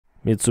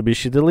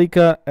Mitsubishi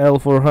Delica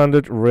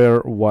L400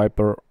 rear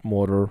wiper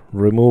motor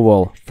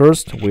removal.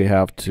 First we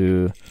have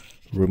to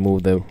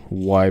remove the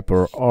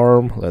wiper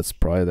arm. Let's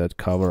pry that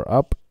cover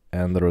up,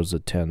 and there is a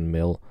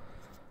 10mm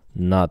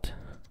nut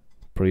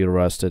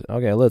pre-rusted.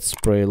 Okay, let's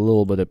spray a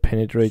little bit of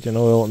penetrating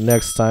oil.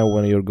 Next time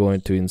when you're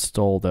going to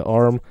install the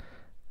arm,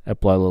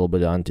 apply a little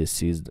bit of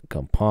anti-seize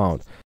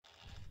compound.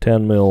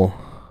 10mm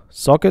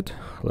socket.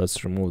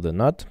 Let's remove the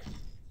nut.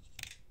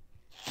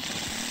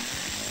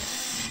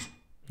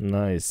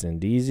 Nice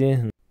and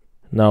easy.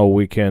 Now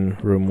we can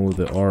remove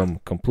the arm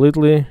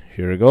completely.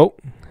 Here we go.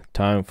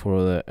 Time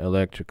for the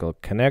electrical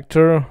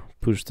connector.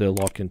 Push the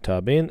locking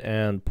tab in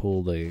and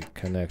pull the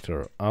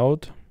connector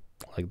out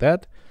like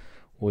that.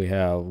 We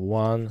have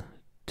 1,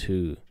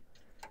 2,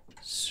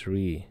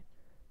 3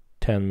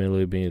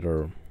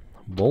 10mm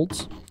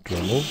bolts to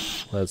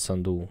remove. Let's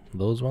undo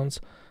those ones.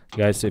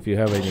 Guys, if you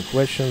have any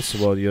questions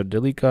about your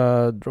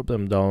Delica, drop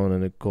them down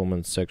in the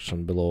comment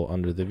section below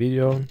under the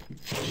video.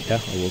 Yeah,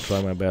 I will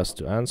try my best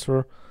to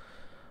answer.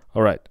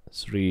 Alright,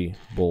 3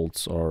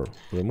 bolts are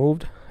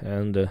removed,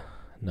 and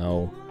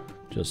now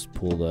just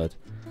pull that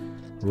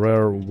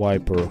rear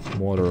wiper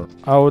motor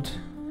out.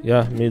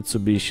 Yeah,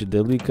 Mitsubishi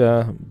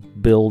Delica,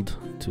 built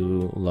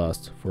to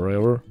last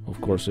forever, of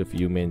course, if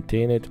you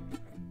maintain it.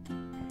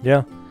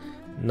 Yeah,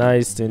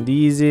 nice and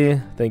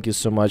easy. Thank you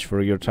so much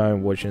for your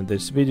time watching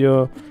this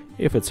video.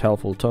 If it's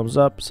helpful, thumbs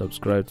up,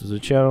 subscribe to the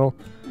channel.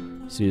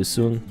 See you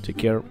soon, take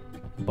care,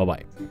 bye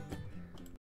bye.